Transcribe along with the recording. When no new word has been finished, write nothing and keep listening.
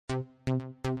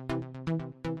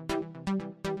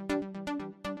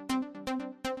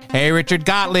Hey, Richard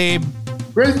Gottlieb.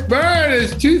 Chris Byrne,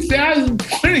 it's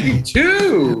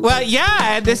 2022. Well,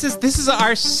 yeah, this is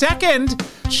our second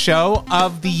show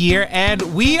of the year, and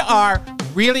we are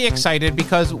really excited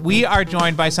because we are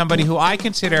joined by somebody who I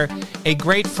consider a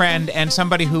great friend and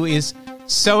somebody who is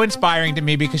so inspiring to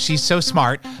me because she's so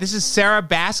smart. This is Sarah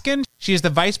Baskin. She is the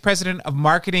Vice President of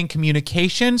Marketing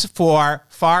Communications for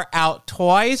Far Out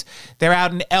Toys. They're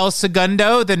out in El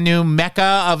Segundo, the new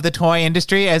mecca of the toy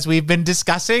industry, as we've been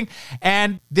discussing.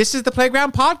 And this is the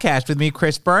Playground Podcast with me,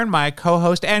 Chris Byrne, my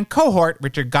co-host and cohort,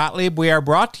 Richard Gottlieb. We are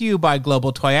brought to you by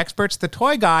Global Toy Experts, The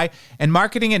Toy Guy, and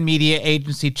marketing and media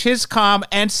agency Chiscom.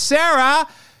 And Sarah,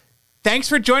 thanks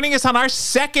for joining us on our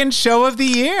second show of the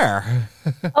year.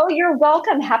 Oh, you're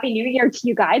welcome. Happy New Year to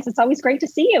you guys. It's always great to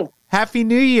see you. Happy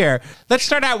New Year. Let's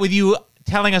start out with you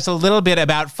telling us a little bit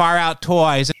about Far Out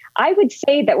Toys. I would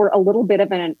say that we're a little bit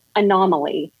of an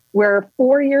anomaly. We're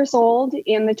 4 years old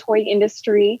in the toy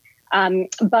industry,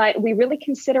 but we really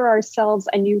consider ourselves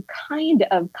a new kind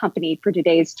of company for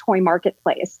today's toy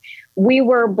marketplace. We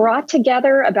were brought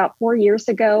together about 4 years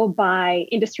ago by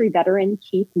industry veteran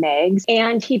Keith Meggs,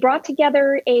 and he brought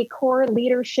together a core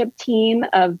leadership team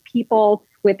of people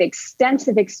with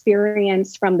extensive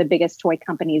experience from the biggest toy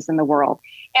companies in the world.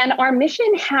 And our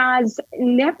mission has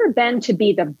never been to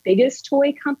be the biggest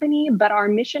toy company, but our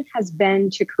mission has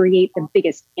been to create the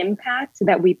biggest impact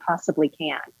that we possibly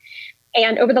can.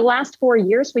 And over the last 4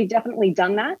 years, we've definitely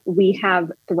done that. We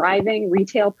have thriving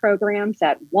retail programs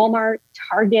at Walmart,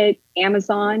 Target,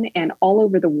 Amazon, and all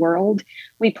over the world.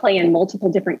 We play in multiple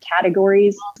different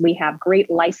categories. We have great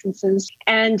licenses.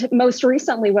 And most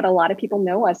recently, what a lot of people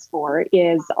know us for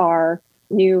is our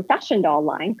new fashion doll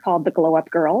line called the Glow Up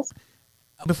Girls.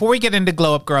 Before we get into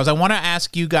Glow Up Girls, I want to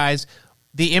ask you guys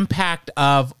the impact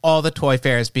of all the toy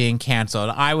fairs being canceled.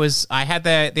 I had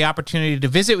the opportunity to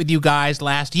visit with you guys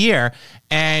last year,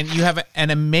 and you have an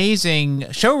amazing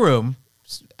showroom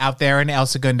out there in El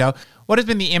Segundo. What has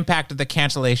been the impact of the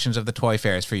cancellations of the toy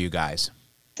fairs for you guys?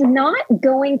 Not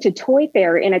going to toy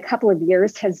fair in a couple of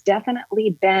years has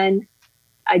definitely been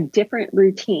a different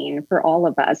routine for all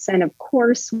of us. And of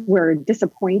course, we're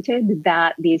disappointed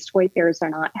that these toy fairs are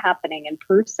not happening in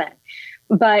person.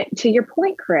 But to your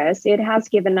point, Chris, it has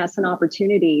given us an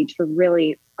opportunity to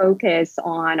really focus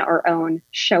on our own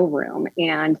showroom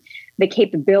and the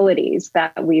capabilities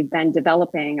that we've been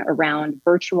developing around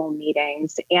virtual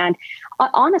meetings. And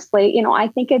honestly, I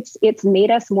think it's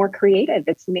made us more creative.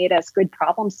 It's made us good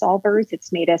problem solvers.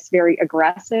 It's made us very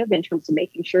aggressive in terms of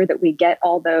making sure that we get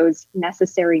all those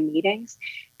necessary meetings.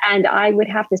 And I would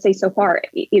have to say so far,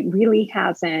 it really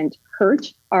hasn't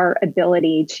hurt our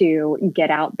ability to get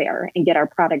out there and get our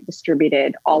product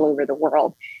distributed all over the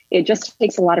world. It just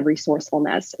takes a lot of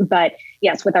resourcefulness. But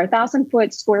yes, with our 1,000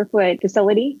 square foot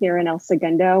facility here in El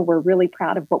Segundo, we're really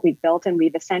proud of what we've built, and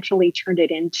we've essentially turned it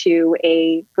into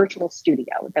a virtual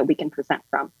studio that we can present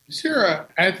from. Sarah,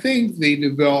 I think the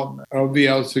development of the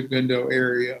El Segundo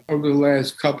area over the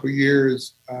last couple of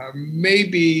years may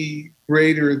be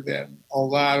greater than a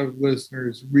lot of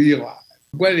listeners realize.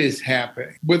 What is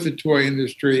happening with the toy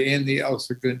industry in the El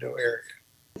Segundo area?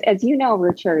 As you know,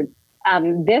 Richard,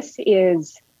 this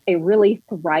is a really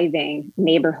thriving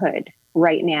neighborhood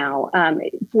right now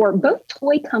for both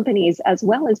toy companies as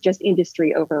well as just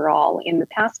industry overall. In the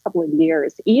past couple of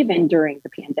years, even during the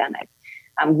pandemic,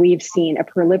 we've seen a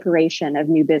proliferation of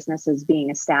new businesses being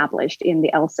established in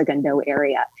the El Segundo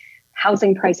area.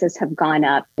 Housing prices have gone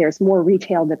up. There's more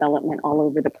retail development all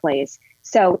over the place.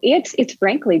 So it's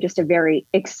frankly just a very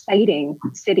exciting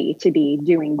city to be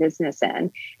doing business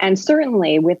in. And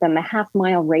certainly within the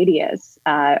half-mile radius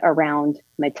around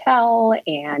Mattel,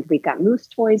 and we've got Moose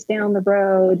Toys down the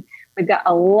road. We've got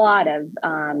a lot of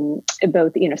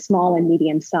both, small and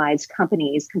medium-sized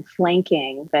companies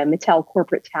flanking the Mattel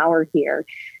corporate tower here.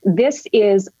 This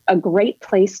is a great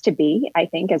place to be, I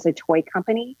think, as a toy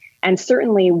company. And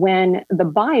certainly when the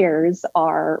buyers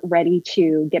are ready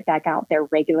to get back out there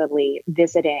regularly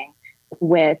visiting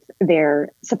with their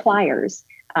suppliers,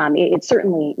 it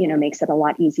certainly, makes it a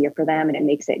lot easier for them, and it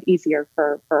makes it easier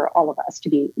for all of us to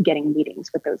be getting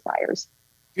meetings with those buyers.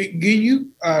 Can you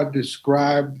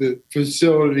describe the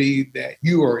facility that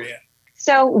you are in?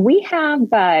 So we have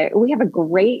a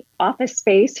great office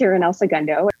space here in El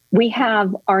Segundo. We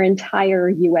have our entire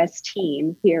U.S.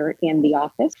 team here in the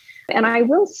office. And I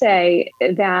will say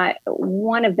that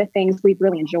one of the things we've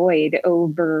really enjoyed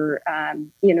over,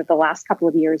 the last couple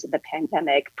of years of the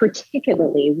pandemic,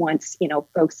 particularly once,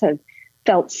 folks have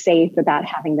felt safe about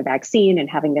having the vaccine and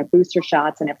having their booster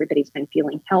shots and everybody's been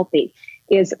feeling healthy,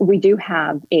 is we do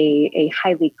have a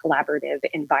highly collaborative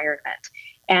environment.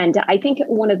 And I think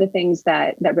one of the things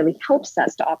that really helps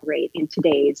us to operate in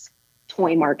today's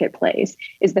toy marketplace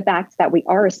is the fact that we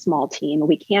are a small team.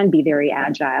 We can be very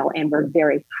agile and we're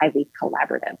very highly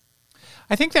collaborative.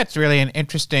 I think that's really an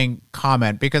interesting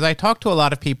comment because I talk to a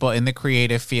lot of people in the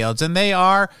creative fields and they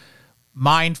are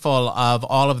mindful of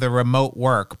all of the remote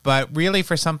work, but really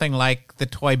for something like the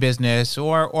toy business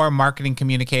or marketing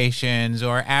communications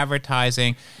or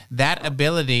advertising, that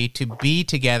ability to be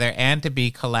together and to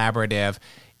be collaborative,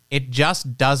 it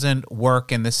just doesn't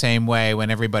work in the same way when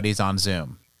everybody's on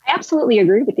Zoom. I absolutely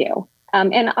agree with you.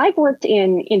 And I've worked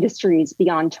in industries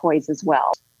beyond toys as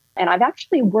well. And I've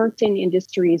actually worked in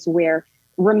industries where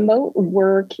remote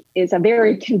work is a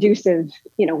very conducive,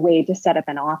 way to set up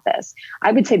an office.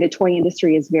 I would say the toy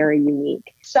industry is very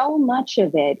unique. So much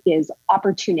of it is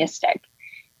opportunistic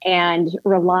and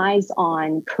relies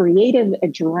on creative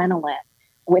adrenaline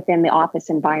within the office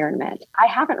environment. I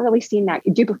haven't really seen that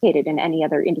duplicated in any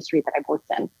other industry that I've worked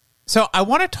in. So I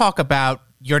want to talk about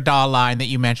your doll line that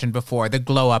you mentioned before, the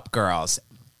Glow Up Girls.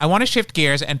 I want to shift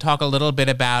gears and talk a little bit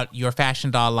about your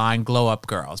fashion doll line, Glow Up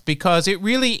Girls, because it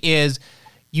really is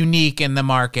unique in the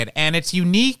market, and it's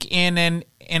unique in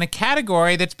a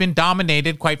category that's been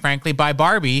dominated, quite frankly, by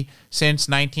Barbie since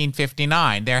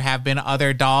 1959. There have been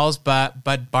other dolls,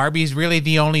 but Barbie's really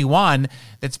the only one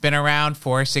that's been around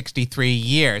for 63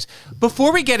 years.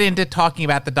 Before we get into talking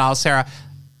about the dolls, Sarah,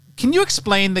 can you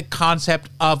explain the concept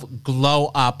of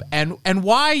glow up and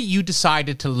why you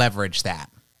decided to leverage that?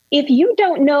 If you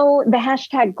don't know the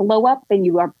hashtag glow up, then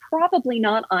you are probably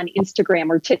not on Instagram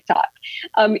or TikTok.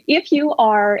 If you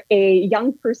are a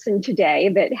young person today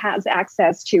that has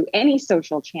access to any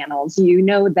social channels, you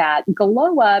know that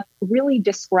glow up really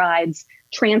describes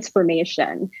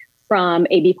transformation from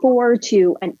a before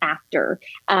to an after.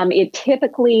 It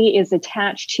typically is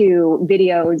attached to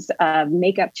videos of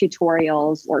makeup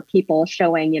tutorials or people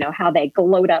showing, how they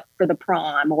glowed up for the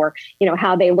prom or,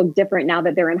 how they look different now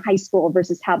that they're in high school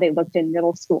versus how they looked in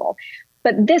middle school.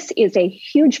 But this is a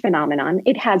huge phenomenon.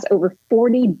 It has over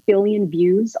 40 billion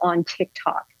views on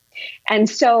TikTok. And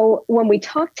so when we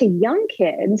talk to young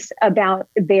kids about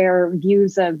their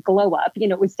views of glow up,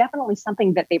 it was definitely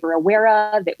something that they were aware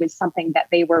of. It was something that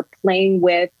they were playing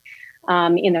with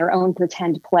in their own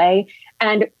pretend play.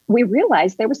 And we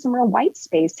realized there was some real white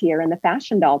space here in the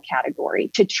fashion doll category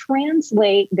to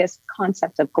translate this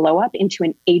concept of glow up into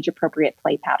an age-appropriate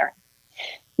play pattern.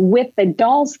 With the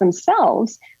dolls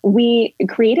themselves, we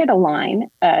created a line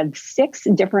of 6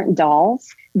 different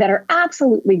dolls that are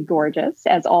absolutely gorgeous,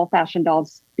 as all fashion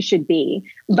dolls should be.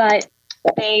 But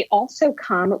they also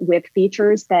come with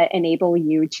features that enable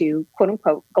you to, quote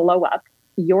unquote, glow up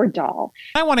your doll.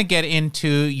 I want to get into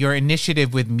your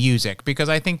initiative with music because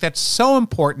I think that's so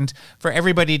important for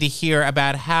everybody to hear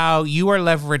about how you are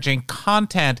leveraging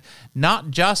content, not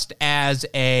just as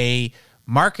a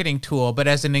marketing tool, but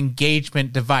as an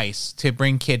engagement device to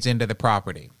bring kids into the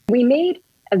property. We made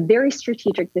a very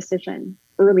strategic decision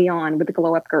early on with the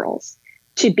Glow Up Girls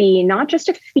to be not just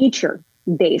a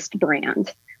feature-based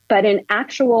brand, but an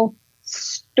actual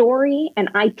story and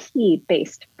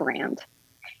IP-based brand.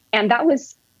 And that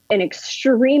was an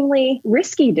extremely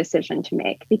risky decision to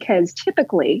make because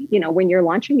typically, when you're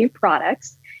launching new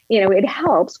products, it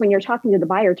helps when you're talking to the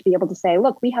buyer to be able to say,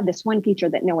 look, we have this one feature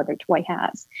that no other toy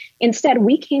has. Instead,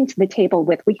 we came to the table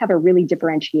with, we have a really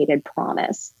differentiated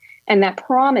promise. And that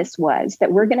promise was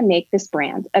that we're going to make this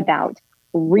brand about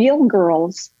real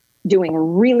girls doing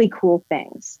really cool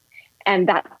things. And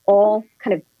that all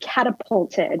kind of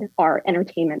catapulted our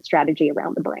entertainment strategy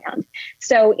around the brand.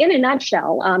 So in a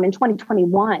nutshell, in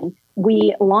 2021,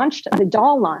 we launched the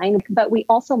doll line, but we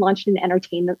also launched an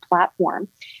entertainment platform.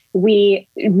 We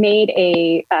made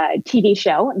a TV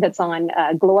show that's on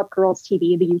Glow Up Girls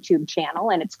TV, the YouTube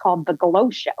channel, and it's called The Glow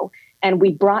Show. And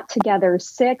we brought together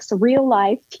 6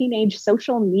 real-life teenage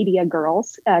social media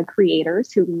girls,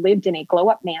 creators who lived in a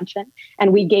glow-up mansion.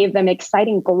 And we gave them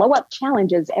exciting glow-up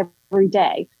challenges every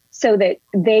day so that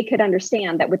they could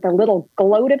understand that with a little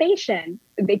glowtivation,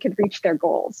 they could reach their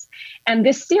goals. And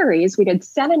this series, we did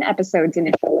 7 episodes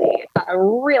initially,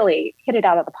 really hit it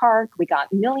out of the park. We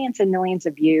got millions and millions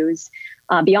of views.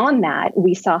 Beyond that,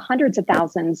 we saw hundreds of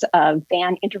thousands of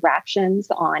fan interactions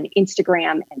on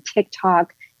Instagram and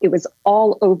TikTok. It was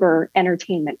all over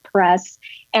entertainment press.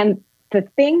 And the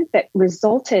thing that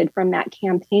resulted from that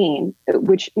campaign,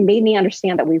 which made me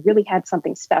understand that we really had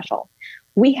something special,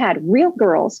 we had real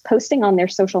girls posting on their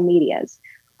social medias,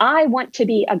 I want to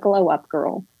be a glow up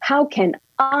girl. How can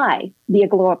I be a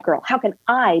glow up girl? How can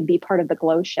I be part of the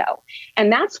Glow Show?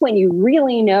 And that's when you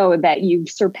really know that you've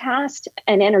surpassed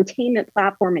an entertainment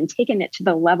platform and taken it to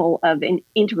the level of an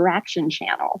interaction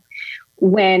channel,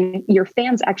 when your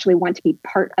fans actually want to be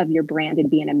part of your brand and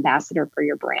be an ambassador for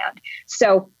your brand.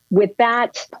 So with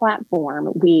that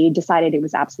platform, we decided it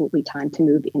was absolutely time to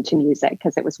move into music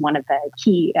because it was one of the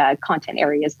key content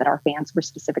areas that our fans were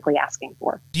specifically asking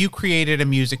for. You created a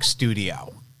music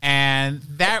studio, and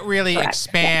that really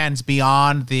expands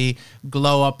beyond the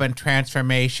glow up and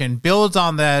transformation, builds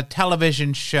on the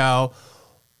television show.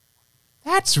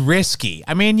 That's risky.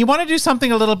 I mean, you want to do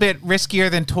something a little bit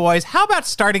riskier than toys. How about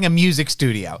starting a music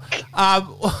studio?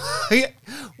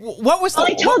 What was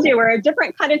I told you, we're a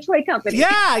different kind of toy company.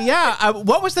 Yeah.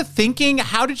 What was the thinking?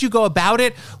 How did you go about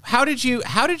it? How did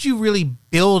you really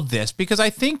build this? Because I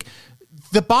think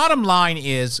the bottom line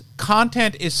is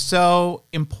content is so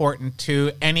important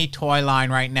to any toy line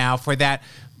right now for that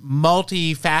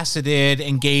multifaceted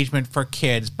engagement for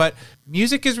kids. But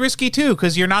music is risky too,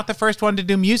 because you're not the first one to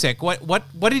do music.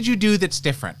 What did you do that's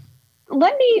different?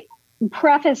 Let me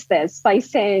preface this by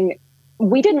saying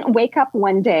we didn't wake up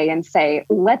one day and say,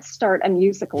 let's start a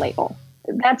music label.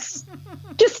 That's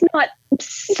just not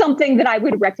something that I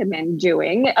would recommend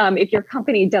doing if your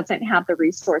company doesn't have the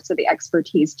resource or the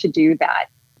expertise to do that.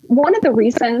 One of the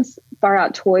reasons Far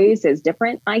Out Toys is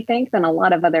different, I think, than a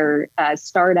lot of other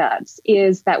startups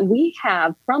is that we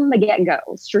have, from the get-go,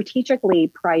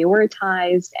 strategically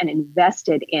prioritized and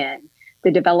invested in the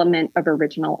development of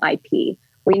original IP.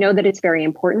 We know that it's very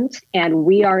important, and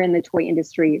we are in the toy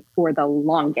industry for the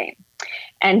long game.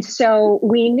 And so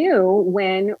we knew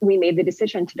when we made the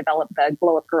decision to develop the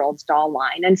Glow Up Girls doll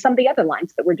line and some of the other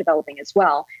lines that we're developing as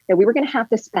well, that we were going to have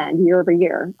to spend year over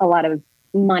year a lot of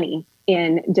money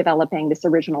in developing this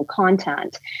original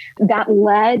content. That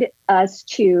led us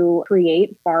to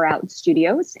create Far Out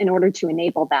Studios in order to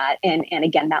enable that. And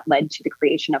again, that led to the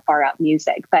creation of Far Out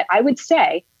Music. But I would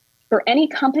say for any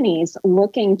companies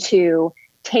looking to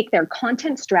take their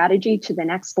content strategy to the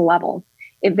next level,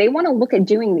 if they want to look at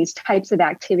doing these types of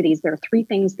activities, there are three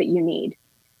things that you need.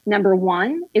 Number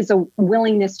one is a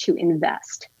willingness to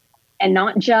invest. And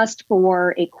not just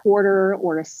for a quarter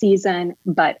or a season,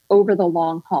 but over the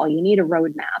long haul. You need a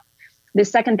roadmap. The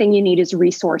second thing you need is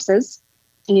resources.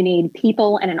 You need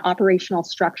people and an operational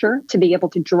structure to be able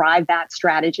to drive that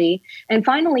strategy. And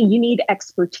finally, you need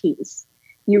expertise.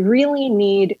 You really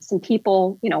need some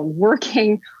people,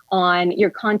 working on your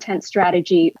content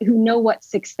strategy who know what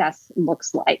success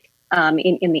looks like.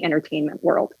 In the entertainment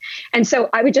world. And so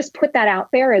I would just put that out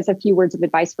there as a few words of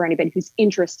advice for anybody who's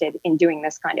interested in doing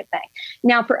this kind of thing.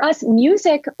 Now, for us,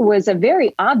 music was a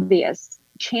very obvious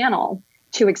channel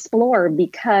to explore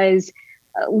because,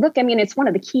 it's one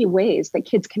of the key ways that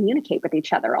kids communicate with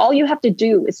each other. All you have to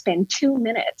do is spend 2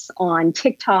 minutes on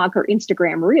TikTok or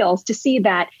Instagram Reels to see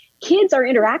that kids are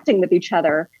interacting with each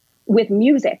other with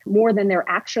music more than they're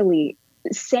actually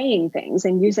saying things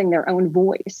and using their own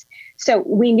voice. So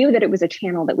we knew that it was a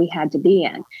channel that we had to be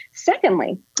in.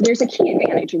 Secondly, there's a key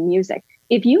advantage in music.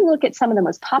 If you look at some of the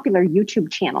most popular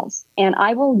YouTube channels, and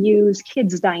I will use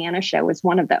Kids Diana Show as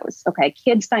one of those. Okay,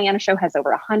 Kids Diana Show has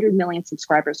over 100 million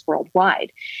subscribers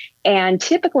worldwide. And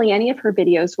typically any of her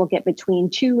videos will get between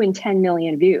 2 and 10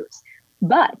 million views.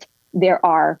 But there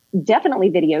are definitely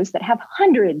videos that have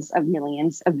hundreds of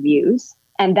millions of views,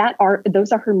 and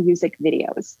those are her music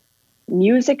videos.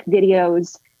 Music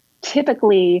videos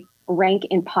typically rank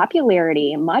in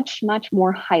popularity much, much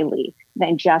more highly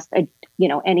than just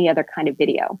any other kind of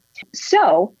video.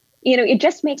 So, it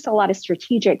just makes a lot of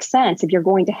strategic sense if you're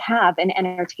going to have an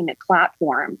entertainment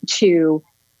platform to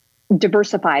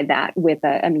diversify that with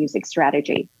a music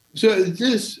strategy. So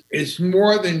this is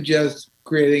more than just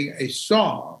creating a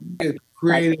song, it's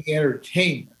creating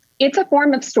entertainment. It's a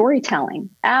form of storytelling.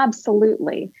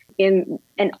 Absolutely. In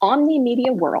an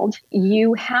omni-media world,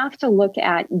 you have to look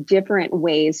at different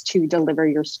ways to deliver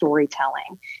your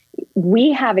storytelling.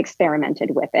 We have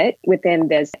experimented with it within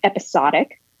this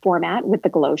episodic format with the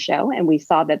Glow Show, and we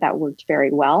saw that worked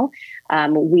very well.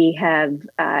 We have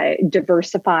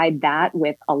diversified that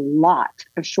with a lot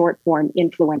of short-form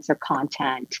influencer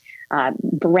content,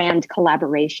 brand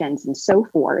collaborations, and so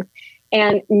forth.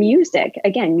 And music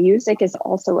is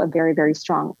also a very, very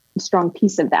strong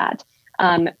piece of that.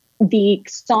 The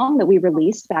song that we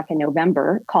released back in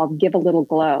November called Give a Little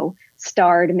Glow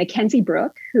starred Mackenzie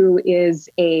Brooke, who is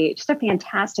just a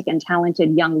fantastic and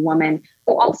talented young woman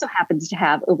who also happens to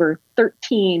have over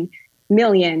 13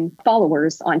 million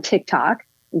followers on TikTok.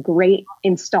 Great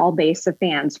install base of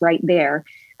fans right there.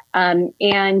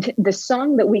 And the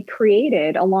song that we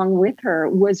created along with her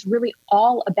was really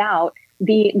all about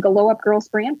the Glow Up Girls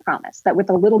brand promise that with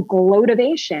a little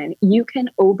glow-tivation, you can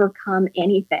overcome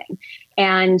anything.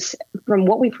 And from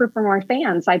what we've heard from our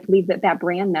fans, I believe that that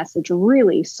brand message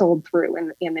really sold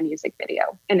through in the music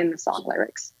video and in the song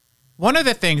lyrics. One of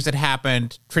the things that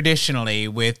happened traditionally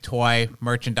with toy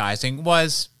merchandising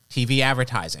was TV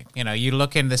advertising. You know, you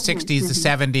look in the 60s, the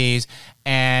 70s,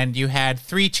 and you had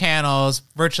 3 channels.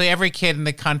 Virtually every kid in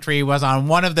the country was on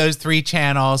one of those 3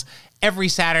 channels every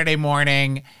Saturday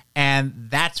morning, and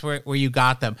that's where you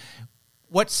got them.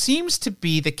 What seems to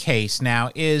be the case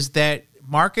now is that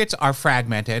markets are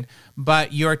fragmented,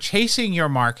 but you're chasing your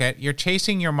market. You're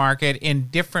chasing your market in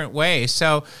different ways.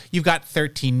 So you've got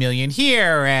 13 million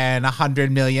here and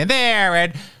 100 million there,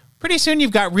 and pretty soon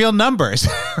you've got real numbers,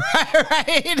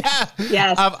 right?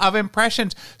 Yes. Of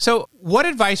impressions. So what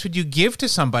advice would you give to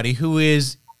somebody who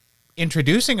is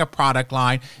introducing a product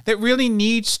line that really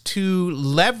needs to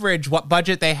leverage what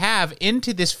budget they have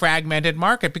into this fragmented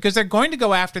market? Because they're going to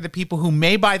go after the people who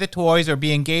may buy the toys or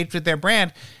be engaged with their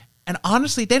brand. And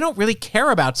honestly, they don't really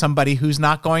care about somebody who's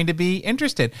not going to be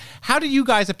interested. How do you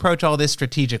guys approach all this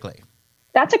strategically?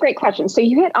 That's a great question. So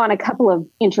you hit on a couple of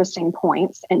interesting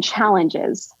points and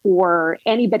challenges for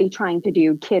anybody trying to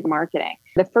do kid marketing.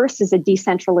 The first is a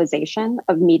decentralization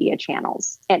of media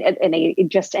channels and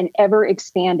just an ever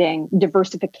expanding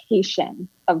diversification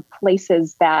of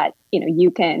places that,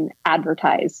 you can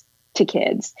advertise to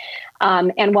kids.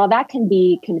 And while that can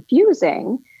be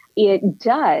confusing, it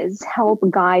does help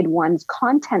guide one's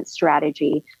content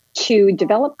strategy to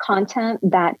develop content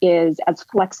that is as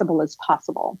flexible as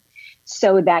possible,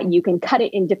 so that you can cut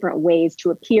it in different ways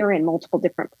to appear in multiple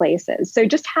different places. So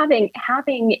just having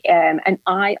an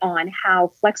eye on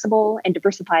how flexible and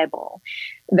diversifiable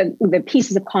the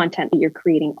pieces of content that you're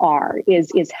creating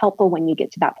is helpful when you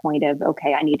get to that point of,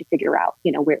 okay, I need to figure out,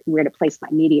 where to place my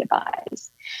media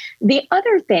buys. The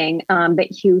other thing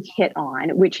that you hit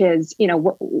on, which is,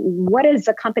 what does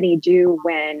a company do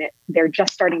when they're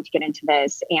just starting to get into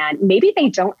this and maybe they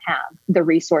don't have the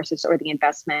resources or the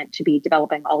investment to be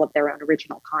developing all of their own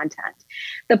original content?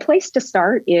 The place to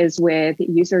start is with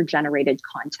user-generated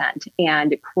content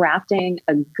and crafting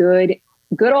a good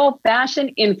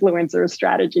old-fashioned influencer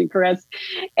strategy, Chris.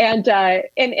 And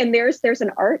there's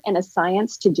an art and a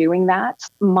science to doing that.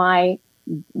 My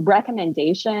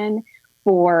recommendation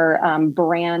for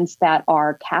brands that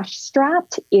are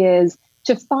cash-strapped is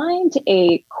to find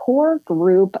a core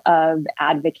group of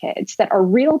advocates that are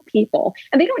real people.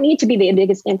 And they don't need to be the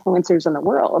biggest influencers in the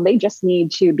world. They just need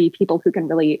to be people who can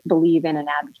really believe in and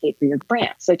advocate for your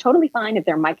brand. So totally fine if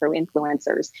they're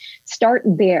micro-influencers. Start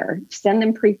there. Send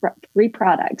them free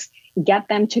products. Get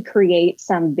them to create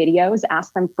some videos.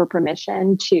 Ask them for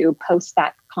permission to post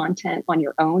that content on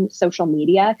your own social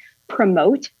media.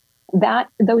 Promote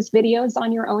those videos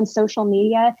on your own social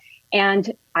media.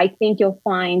 And I think you'll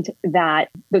find that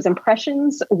those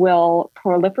impressions will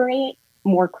proliferate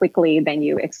more quickly than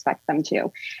you expect them to.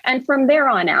 And from there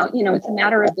on out, it's a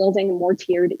matter of building a more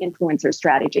tiered influencer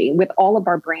strategy. With all of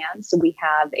our brands, we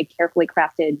have a carefully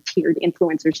crafted tiered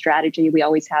influencer strategy. We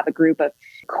always have a group of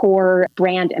core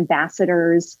brand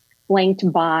ambassadors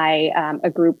flanked by a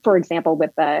group. For example,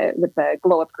 with the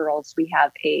Glow Up Girls, we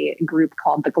have a group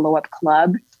called the Glow Up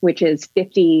Club, which is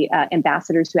 50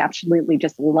 ambassadors who absolutely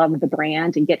just love the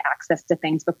brand and get access to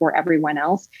things before everyone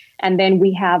else. And then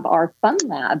we have our Fun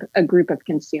Lab, a group of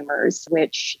consumers,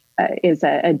 which is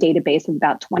a database of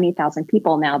about 20,000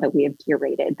 people now that we have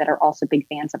curated that are also big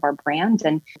fans of our brand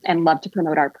and love to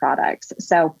promote our products.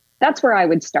 So that's where I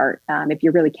would start. If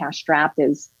you're really cash strapped,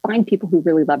 is find people who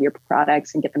really love your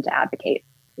products and get them to advocate.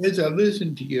 As I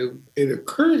listen to you, it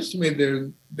occurs to me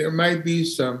there might be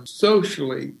some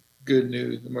socially good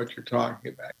news in what you're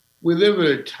talking about. We live at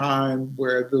a time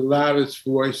where the loudest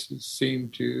voices seem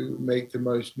to make the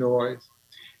most noise.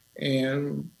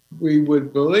 And we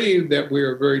would believe that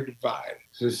we're a very divided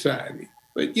society.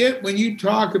 But yet, when you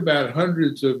talk about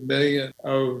hundreds of millions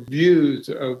of views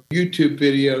of YouTube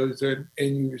videos, and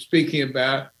you're speaking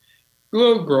about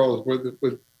Glow Girls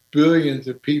with billions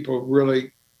of people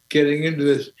really getting into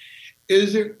this,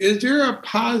 is there a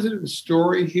positive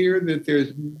story here that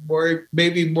there's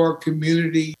maybe more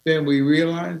community than we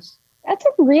realize? That's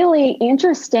a really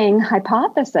interesting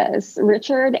hypothesis,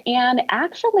 Richard. And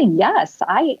actually, yes,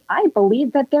 I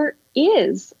believe that there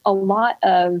is a lot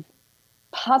of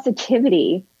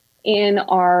positivity in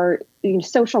our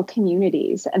social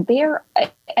communities.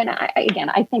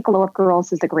 I think Glow Up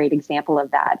Girls is a great example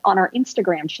of that. On our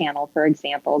Instagram channel, for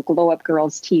example, Glow Up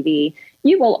Girls TV,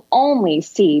 you will only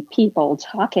see people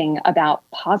talking about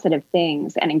positive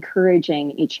things and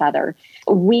encouraging each other.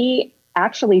 We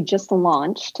actually just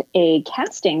launched a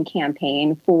casting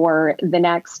campaign for the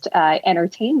next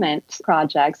entertainment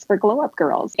projects for Glow Up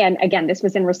Girls. And again, this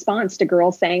was in response to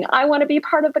girls saying, I want to be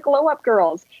part of the Glow Up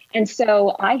Girls. And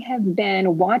so I have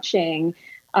been watching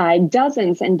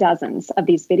dozens and dozens of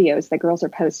these videos that girls are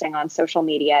posting on social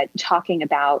media talking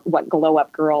about what Glow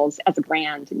Up Girls as a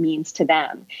brand means to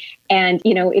them. And,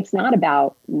 you know, it's not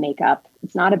about makeup.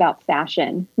 It's not about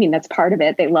fashion. I mean, that's part of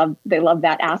it. They love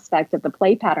that aspect of the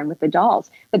play pattern with the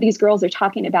dolls. But these girls are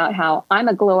talking about how I'm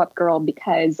a glow up girl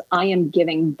because I am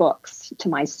giving books to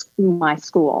my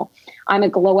school. I'm a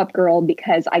glow up girl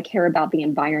because I care about the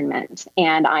environment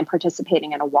and I'm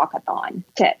participating in a walkathon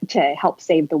to help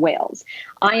save the whales.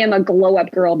 I am a glow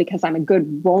up girl because I'm a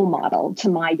good role model to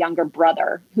my younger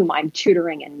brother whom I'm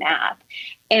tutoring in math.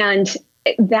 And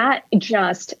that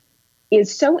just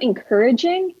is so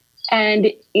encouraging and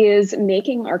is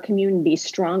making our community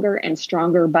stronger and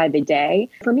stronger by the day.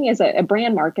 For me as a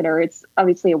brand marketer, it's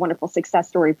obviously a wonderful success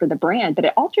story for the brand, but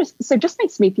it all just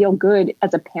makes me feel good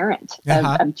as a parent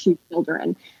of two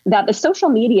children, that the social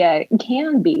media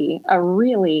can be a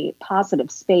really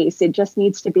positive space. It just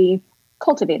needs to be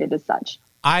cultivated as such.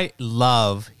 I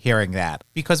love hearing that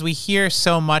because we hear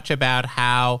so much about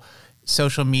how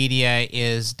social media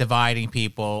is dividing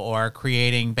people or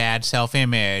creating bad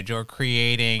self-image or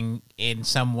creating in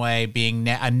some way being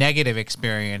a negative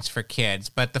experience for kids.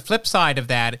 But the flip side of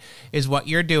that is what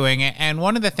you're doing. And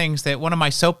one of the things that one of my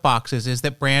soapboxes is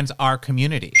that brands are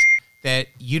communities. That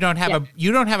you don't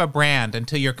have a brand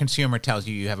until your consumer tells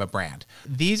you you have a brand.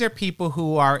 These are people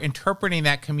who are interpreting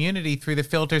that community through the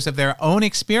filters of their own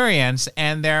experience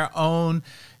and their own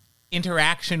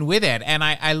interaction with it. And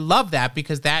I love that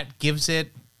because that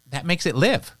makes it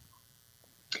live.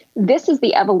 This is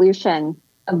the evolution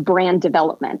of brand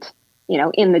development, you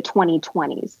know, in the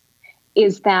 2020s,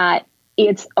 is that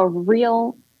it's a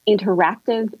real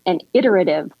interactive and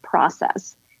iterative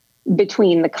process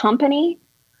between the company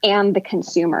and the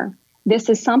consumer. This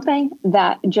is something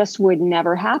that just would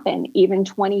never happen even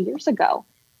 20 years ago.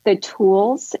 The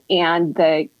tools and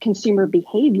the consumer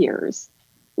behaviors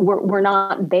were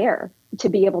not there to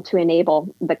be able to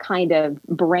enable the kind of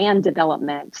brand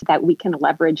development that we can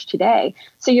leverage today.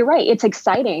 So you're right. It's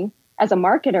exciting as a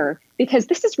marketer because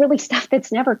this is really stuff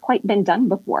that's never quite been done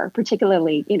before,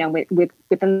 particularly, you know,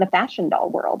 within the fashion doll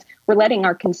world. We're letting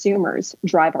our consumers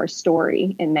drive our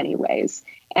story in many ways.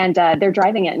 And they're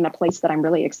driving it in a place that I'm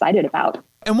really excited about.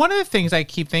 And one of the things I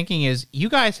keep thinking is you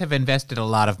guys have invested a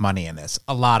lot of money in this,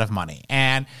 a lot of money.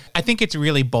 And I think it's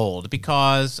really bold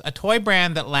because a toy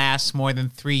brand that lasts more than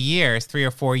 3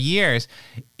 or 4 years,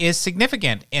 is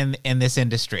significant in this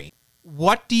industry.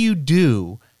 What do you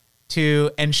do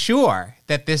to ensure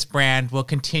that this brand will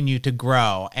continue to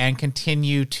grow and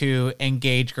continue to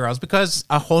engage girls? Because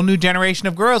a whole new generation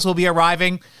of girls will be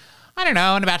arriving, I don't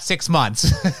know, in about 6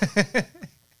 months.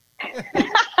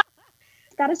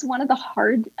 That is one of the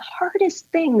hardest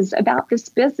things about this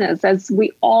business, as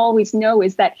we always know,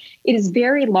 is that it is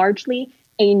very largely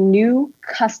a new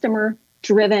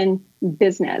customer-driven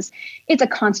business. It's a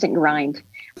constant grind.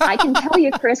 I can tell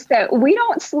you, Chris, that we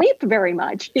don't sleep very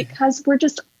much because we're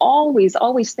just always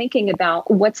thinking about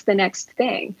what's the next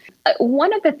thing.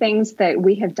 One of the things that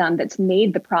we have done that's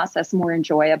made the process more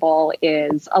enjoyable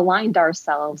is aligned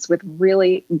ourselves with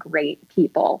really great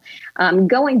people.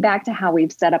 Going back to how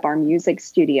we've set up our music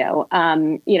studio,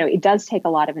 it does take a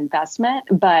lot of investment,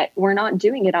 but we're not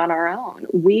doing it on our own.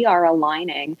 We are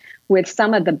aligning with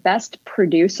some of the best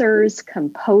producers,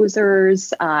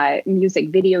 composers, music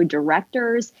video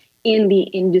directors in the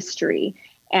industry.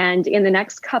 And in the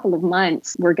next couple of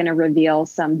months, we're going to reveal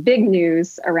some big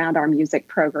news around our music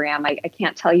program. I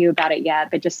can't tell you about it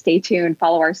yet, but just stay tuned,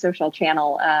 follow our social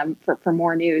channel for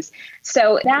more news.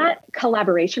 So that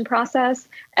collaboration process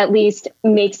at least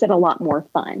makes it a lot more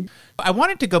fun. I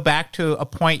wanted to go back to a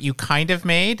point you kind of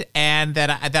made and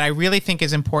that I really think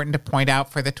is important to point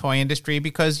out for the toy industry,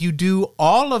 because you do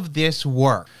all of this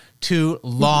work to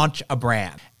launch a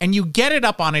brand and you get it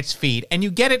up on its feet and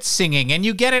you get it singing and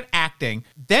you get it acting.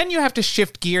 Then you have to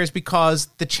shift gears because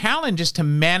the challenge is to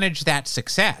manage that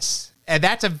success. And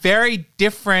that's a very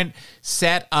different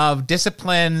set of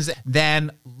disciplines than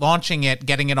launching it,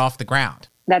 getting it off the ground.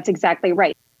 That's exactly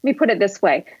right. Let me put it this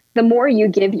way. The more you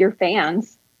give your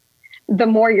fans, the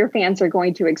more your fans are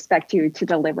going to expect you to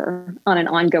deliver on an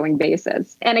ongoing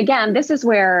basis. And again, this is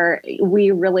where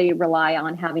we really rely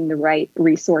on having the right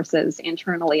resources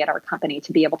internally at our company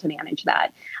to be able to manage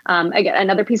that. Again,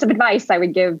 another piece of advice I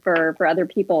would give for other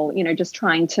people, just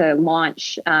trying to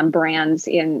launch brands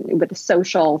with a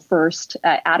social first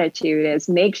attitude is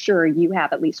make sure you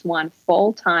have at least one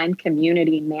full-time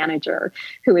community manager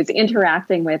who is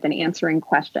interacting with and answering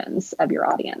questions of your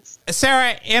audience.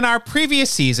 Sarah, in our previous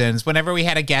seasons, whenever we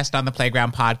had a guest on the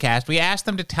Playground podcast, we asked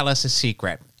them to tell us a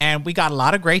secret. And we got a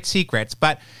lot of great secrets.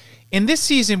 But in this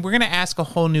season, we're going to ask a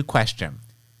whole new question.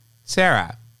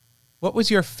 Sarah, what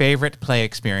was your favorite play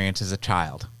experience as a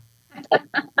child?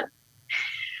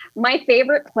 My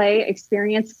favorite play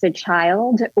experience as a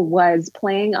child was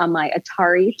playing on my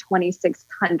Atari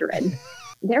 2600.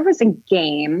 There was a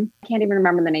game, I can't even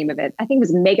remember the name of it. I think it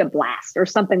was Mega Blast or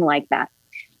something like that,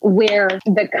 where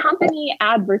the company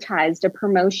advertised a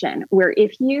promotion where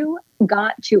if you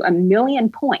got to 1 million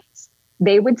points,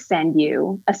 they would send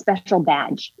you a special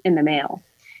badge in the mail.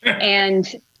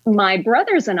 And my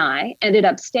brothers and I ended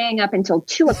up staying up until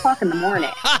 2:00 in the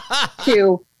morning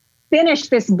to finish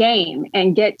this game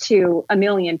and get to 1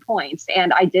 million points.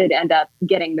 And I did end up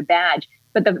getting the badge.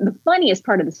 But the funniest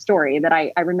part of the story that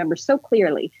I remember so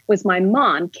clearly was my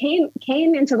mom came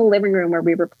into the living room where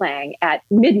we were playing at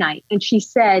midnight, and she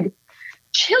said,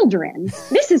 "Children,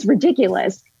 this is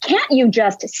ridiculous. Can't you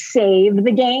just save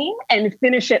the game and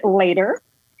finish it later?"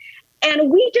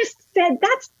 And we just said,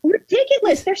 "That's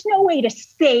ridiculous. There's no way to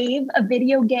save a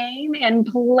video game and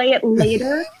play it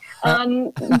later."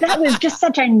 That was just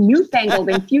such a newfangled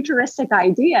and futuristic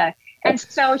idea. And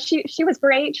so she was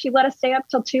great. She let us stay up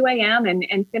till 2 a.m.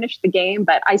 and finish the game.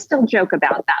 But I still joke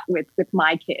about that with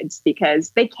my kids because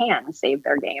they can save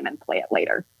their game and play it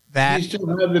later. You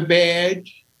still have the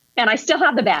badge? And I still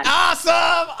have the badge.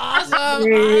 Awesome.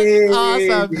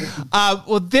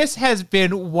 Well, this has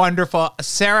been wonderful.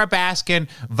 Sarah Baskin,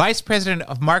 Vice President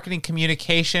of Marketing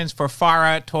Communications for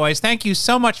Farah Toys. Thank you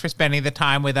so much for spending the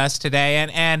time with us today.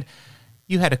 And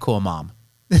you had a cool mom.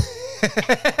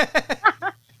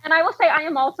 And I will say I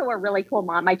am also a really cool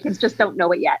mom. My kids just don't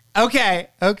know it yet. Okay.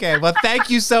 Well, thank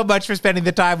you so much for spending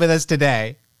the time with us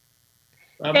today.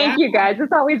 Thank you, guys.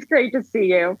 It's always great to see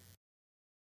you.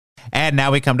 And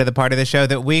now we come to the part of the show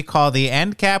that we call the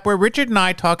End Cap, where Richard and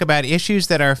I talk about issues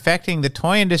that are affecting the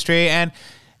toy industry. And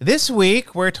this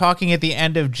week, we're talking at the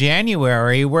end of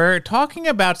January, we're talking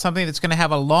about something that's going to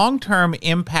have a long-term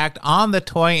impact on the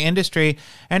toy industry.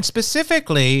 And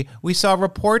specifically, we saw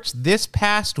reports this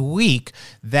past week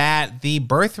that the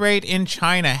birth rate in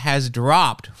China has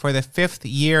dropped for the 5th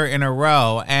year in a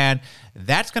row. And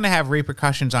that's going to have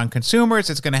repercussions on consumers.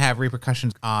 It's going to have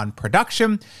repercussions on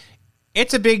production.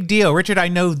 It's a big deal. Richard, I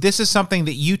know this is something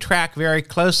that you track very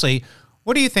closely.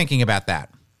 What are you thinking about that?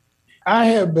 I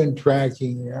have been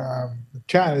tracking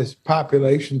China's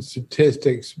population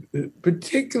statistics,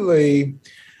 particularly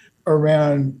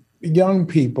around young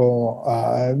people,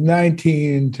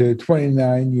 19 to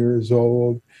 29 years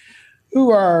old,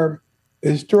 who are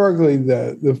historically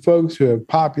the folks who have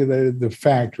populated the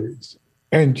factories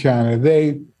in China.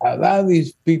 A lot of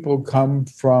these people come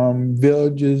from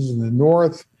villages in the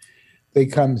north. They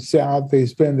come south, they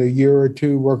spend a year or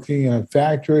two working in a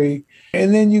factory,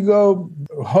 and then you go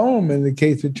home. In the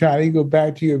case of China, you go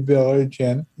back to your village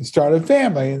and start a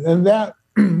family. And that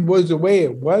was the way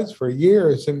it was for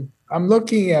years. And I'm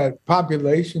looking at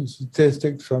population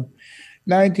statistics from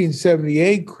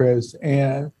 1978, Chris,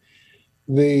 and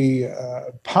the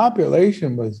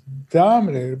population was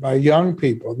dominated by young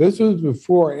people. This was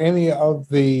before any of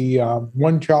the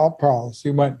one-child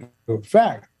policy went into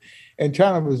effect. And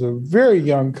China was a very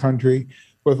young country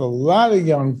with a lot of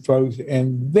young folks,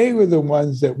 and they were the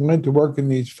ones that went to work in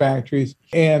these factories.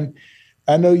 And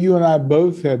I know you and I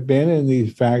both have been in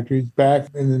these factories back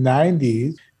in the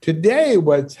 90s. Today,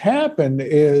 what's happened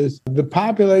is the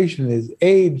population has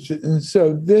aged, and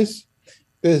so this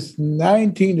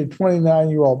 19 to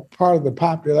 29-year-old part of the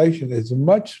population is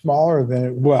much smaller than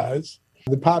it was.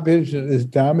 The population is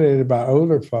dominated by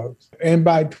older folks. And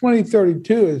by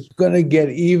 2032, it's going to get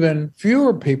even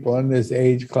fewer people in this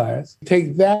age class.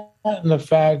 Take that and the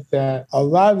fact that a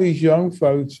lot of these young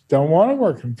folks don't want to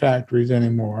work in factories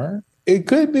anymore. It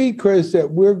could be, Chris,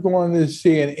 that we're going to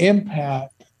see an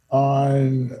impact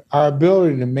on our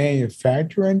ability to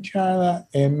manufacture in China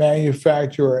and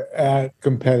manufacture at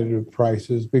competitive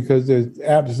prices, because there's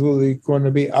absolutely going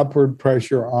to be upward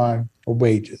pressure on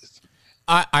wages.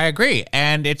 I agree.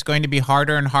 And it's going to be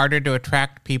harder and harder to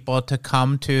attract people to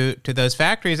come to those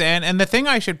factories. And the thing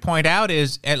I should point out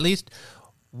is, at least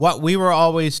what we were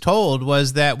always told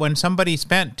was that when somebody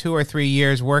spent 2 or 3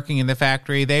 years working in the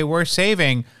factory, they were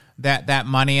saving that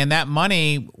money, and that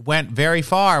money went very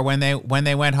far when they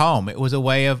went home. It was a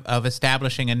way of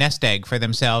establishing a nest egg for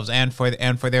themselves and for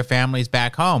their families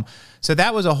back home. So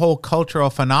that was a whole cultural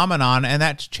phenomenon, and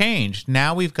that's changed.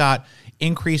 Now we've got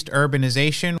increased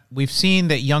urbanization. We've seen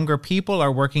that younger people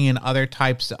are working in other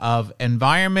types of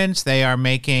environments. They are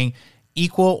making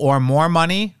equal or more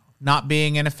money not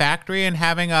being in a factory and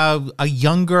having a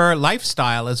younger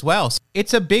lifestyle as well. So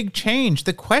it's a big change.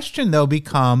 The question, though,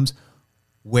 becomes,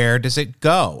 where does it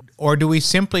go? Or do we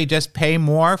simply just pay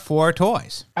more for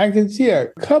toys? I can see a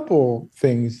couple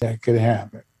things that could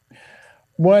happen.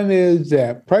 One is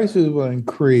that prices will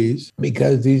increase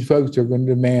because these folks are going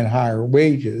to demand higher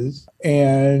wages,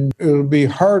 and it'll be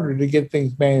harder to get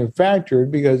things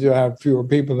manufactured because you'll have fewer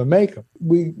people to make them.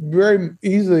 We very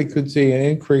easily could see an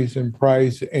increase in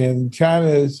price, and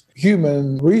China's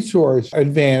human resource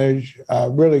advantage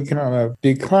really kind of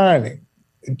declining.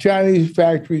 Chinese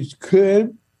factories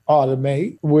could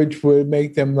automate, which would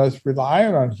make them less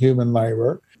reliant on human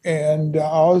labor and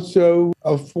also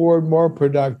afford more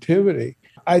productivity.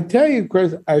 I tell you,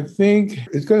 Chris, I think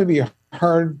it's going to be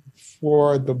hard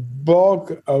for the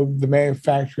bulk of the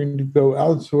manufacturing to go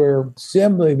elsewhere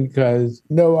simply because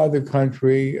no other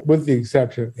country, with the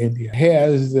exception of India,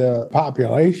 has the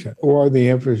population or the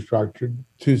infrastructure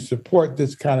to support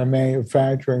this kind of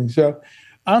manufacturing. So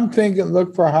I'm thinking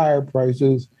look for higher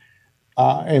prices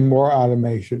and more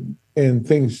automation and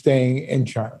things staying in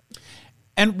China.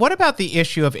 And what about the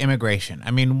issue of immigration? I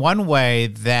mean, one way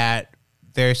that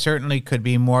there certainly could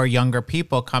be more younger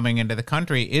people coming into the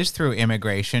country is through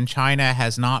immigration. China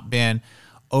has not been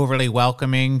overly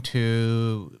welcoming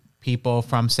to people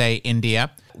from, say,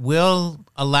 India. Will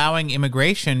allowing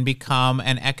immigration become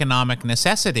an economic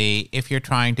necessity if you're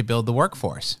trying to build the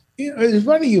workforce? You know, it's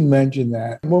funny you mentioned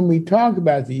that. When we talk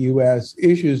about the U.S.,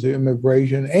 issues of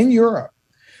immigration and Europe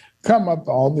come up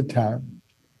all the time.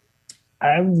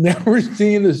 I've never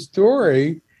seen a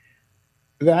story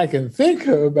that I can think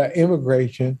of about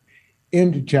immigration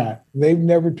into China. They've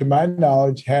never, to my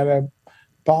knowledge, had a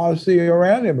policy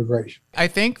around immigration. I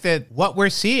think that what we're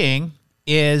seeing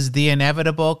is the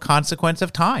inevitable consequence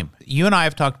of time. You and I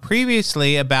have talked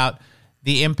previously about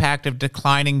the impact of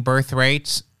declining birth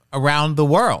rates around the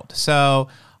world. So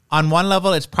on one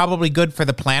level, it's probably good for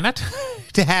the planet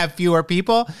to have fewer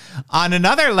people. On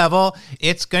another level,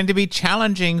 it's going to be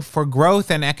challenging for growth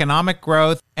and economic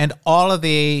growth and all of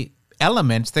the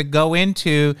elements that go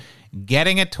into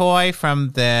getting a toy from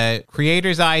the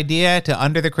creator's idea to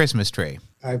under the Christmas tree.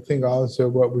 I think also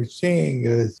what we're seeing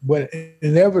is what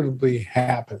inevitably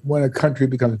happens when a country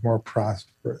becomes more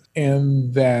prosperous,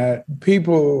 and that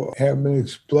people have an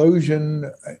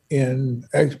explosion in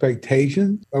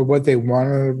expectations of what they want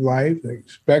out of life. They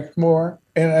expect more.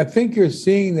 And I think you're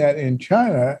seeing that in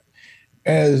China,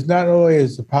 as not only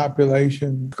has the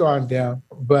population gone down,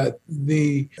 but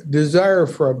the desire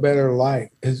for a better life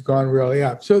has gone really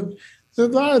up. So there's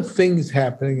a lot of things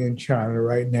happening in China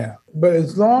right now. But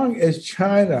as long as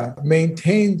China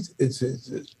maintains its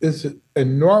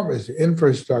enormous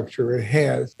infrastructure it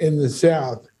has in the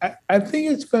South, I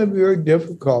think it's going to be very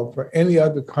difficult for any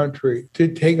other country to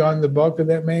take on the bulk of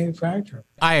that manufacturing.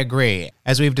 I agree.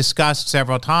 As we've discussed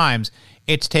several times,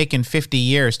 it's taken 50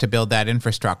 years to build that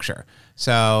infrastructure.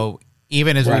 So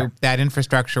even as that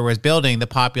infrastructure was building, the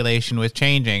population was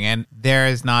changing, and there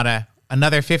is not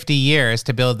another 50 years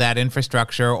to build that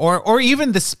infrastructure or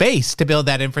even the space to build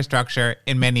that infrastructure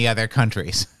in many other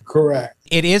countries. Correct.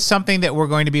 It is something that we're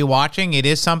going to be watching. It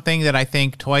is something that I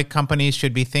think toy companies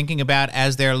should be thinking about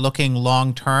as they're looking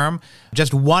long term.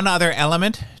 Just one other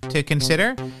element to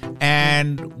consider,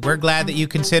 and we're glad that you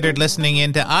considered listening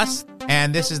in to us.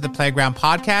 And this is the Playground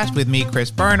Podcast with me,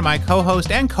 Chris Byrne, my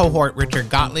co-host and cohort, Richard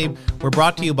Gottlieb. We're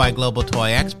brought to you by Global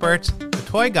Toy Experts, The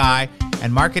Toy Guy,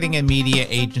 and marketing and media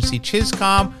agency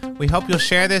Chiscom. We hope you'll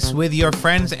share this with your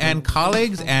friends and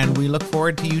colleagues, and we look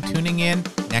forward to you tuning in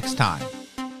next time.